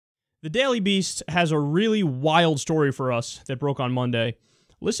The Daily Beast has a really wild story for us that broke on Monday.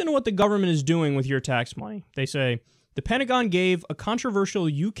 Listen to what the government is doing with your tax money. They say, the Pentagon gave a controversial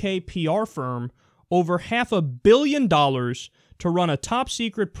UK PR firm over $500 million to run a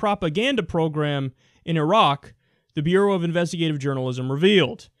top-secret propaganda program in Iraq, the Bureau of Investigative Journalism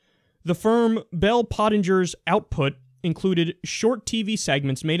revealed. The firm Bell Pottinger's output included short TV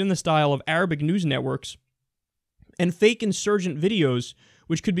segments made in the style of Arabic news networks and fake insurgent videos,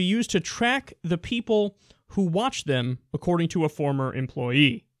 which could be used to track the people who watched them, according to a former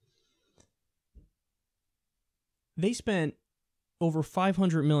employee. They spent over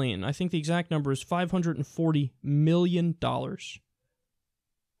 $500 million. I think the exact number is $540 million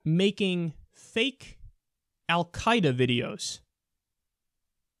making fake AlQaida videos.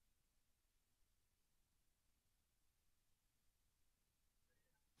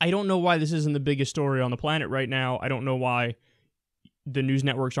 I don't know why this isn't the biggest story on the planet right now. I don't know why the news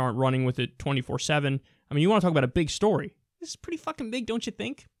networks aren't running with it 24/7. I mean, you want to talk about a big story. This is pretty fucking big, don't you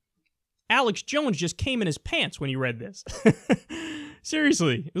think? Alex Jones just came in his pants when he read this.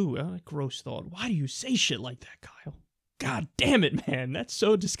 Seriously. Ooh, gross thought. Why do you say shit like that, Kyle? God damn it, man. That's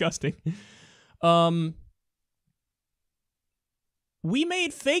so disgusting. We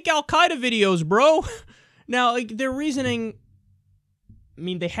made fake Al-Qaeda videos, bro. Now, like, their reasoning, I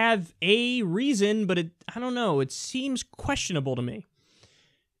mean, they have a reason, but I don't know. It seems questionable to me.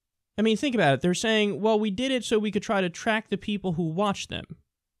 I mean, think about it. They're saying, well, we did it so we could try to track the people who watch them.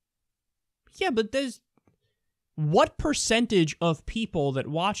 Yeah, but what percentage of people that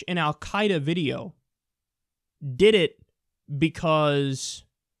watch an Al-Qaeda video did it because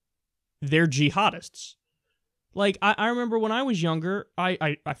they're jihadists? Like, I remember when I was younger,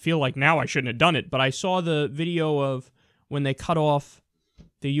 I feel like now I shouldn't have done it, but I saw the video of when they cut off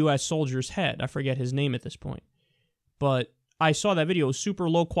the U.S. soldier's head. I forget his name at this point. But I saw that video. It was super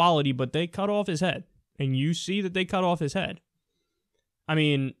low quality, but they cut off his head. And you see that they cut off his head. I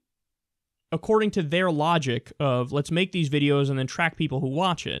mean, according to their logic of let's make these videos and then track people who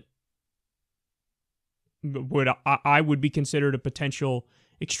watch it, I would be considered a potential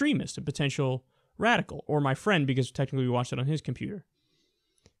extremist, a potential radical, or my friend because technically we watched it on his computer.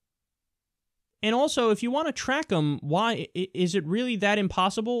 And also, if you want to track them, why is it really that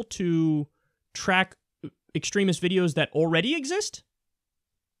impossible to track extremist videos that already exist?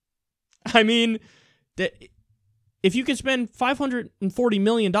 I mean, if you could spend $540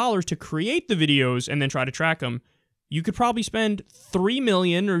 million to create the videos and then try to track them, you could probably spend $3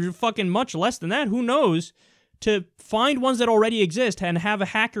 million or fucking much less than that, who knows, to find ones that already exist and have a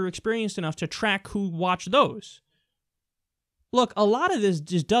hacker experienced enough to track who watched those. Look, a lot of this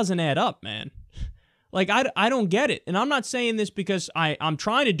just doesn't add up, man. Like, I don't get it. And I'm not saying this because I'm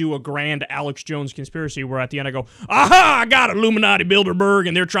trying to do a grand Alex Jones conspiracy where at the end I go, aha, I got Illuminati Bilderberg,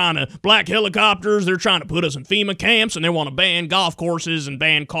 and they're trying to black helicopters, they're trying to put us in FEMA camps, and they want to ban golf courses and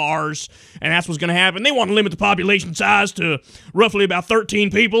ban cars, and that's what's going to happen. They want to limit the population size to roughly about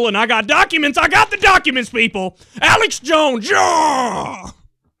 13 people, and I got documents. I got the documents, people. Alex Jones, yeah!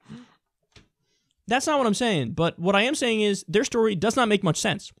 That's not what I'm saying, but what I am saying is their story does not make much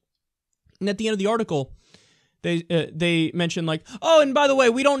sense. And at the end of the article, they mention like, oh, and by the way,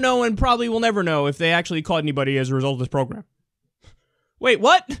 we don't know and probably will never know if they actually caught anybody as a result of this program. Wait,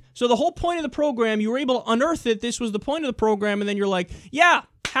 what? So the whole point of the program, you were able to unearth it, this was the point of the program, and then you're like, yeah,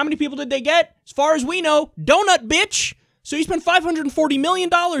 how many people did they get? As far as we know, donut, bitch! So you spent $540 million,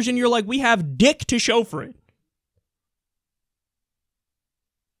 and you're like, we have dick to show for it.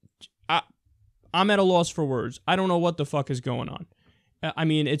 I'm at a loss for words. I don't know what the fuck is going on. I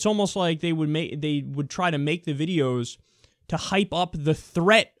mean, it's almost like they would try to make the videos to hype up the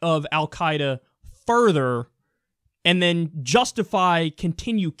threat of Al-Qaeda further and then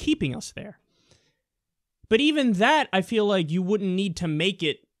continue keeping us there. But even that, I feel like you wouldn't need to make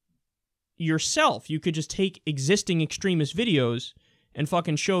it yourself. You could just take existing extremist videos and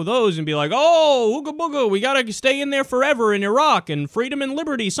fucking show those and be like, oh, ooga booga, we gotta stay in there forever in Iraq and freedom and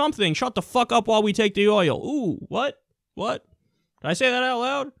liberty, something. Shut the fuck up while we take the oil. Ooh, what? What? Did I say that out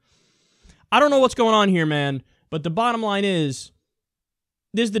loud? I don't know what's going on here, man, but the bottom line is,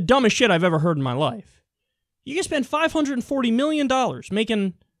 this is the dumbest shit I've ever heard in my life. You can spend $540 million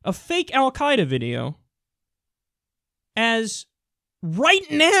making a fake Al-Qaeda video as right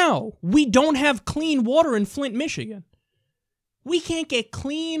now we don't have clean water in Flint, Michigan. We can't get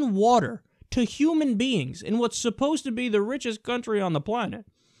clean water to human beings in what's supposed to be the richest country on the planet.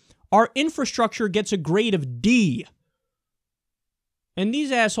 Our infrastructure gets a grade of D. And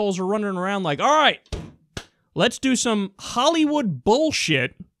these assholes are running around like, all right, let's do some Hollywood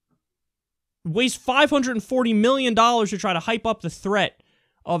bullshit, waste $540 million to try to hype up the threat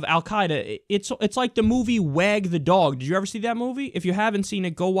of Al-Qaeda. It's like the movie Wag the Dog. Did you ever see that movie? If you haven't seen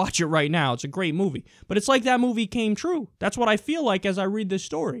it, go watch it right now. It's a great movie. But it's like that movie came true. That's what I feel like as I read this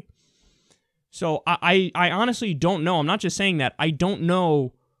story. So I honestly don't know. I'm not just saying that. I don't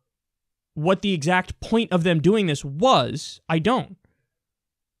know what the exact point of them doing this was. I don't.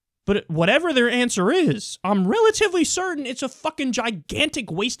 But whatever their answer is, I'm relatively certain it's a fucking gigantic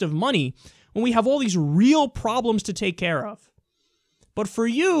waste of money when we have all these real problems to take care of. But for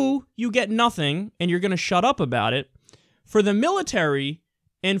you, you get nothing, and you're going to shut up about it. For the military,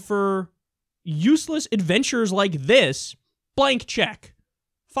 and for useless adventures like this, blank check.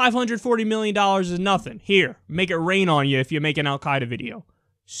 $540 million is nothing. Here, make it rain on you if you make an Al-Qaeda video.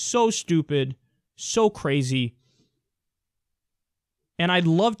 So stupid, so crazy. And I'd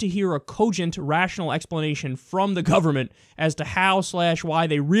love to hear a cogent, rational explanation from the government as to how/why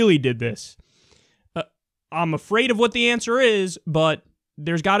they really did this. I'm afraid of what the answer is, but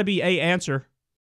there's got to be an answer.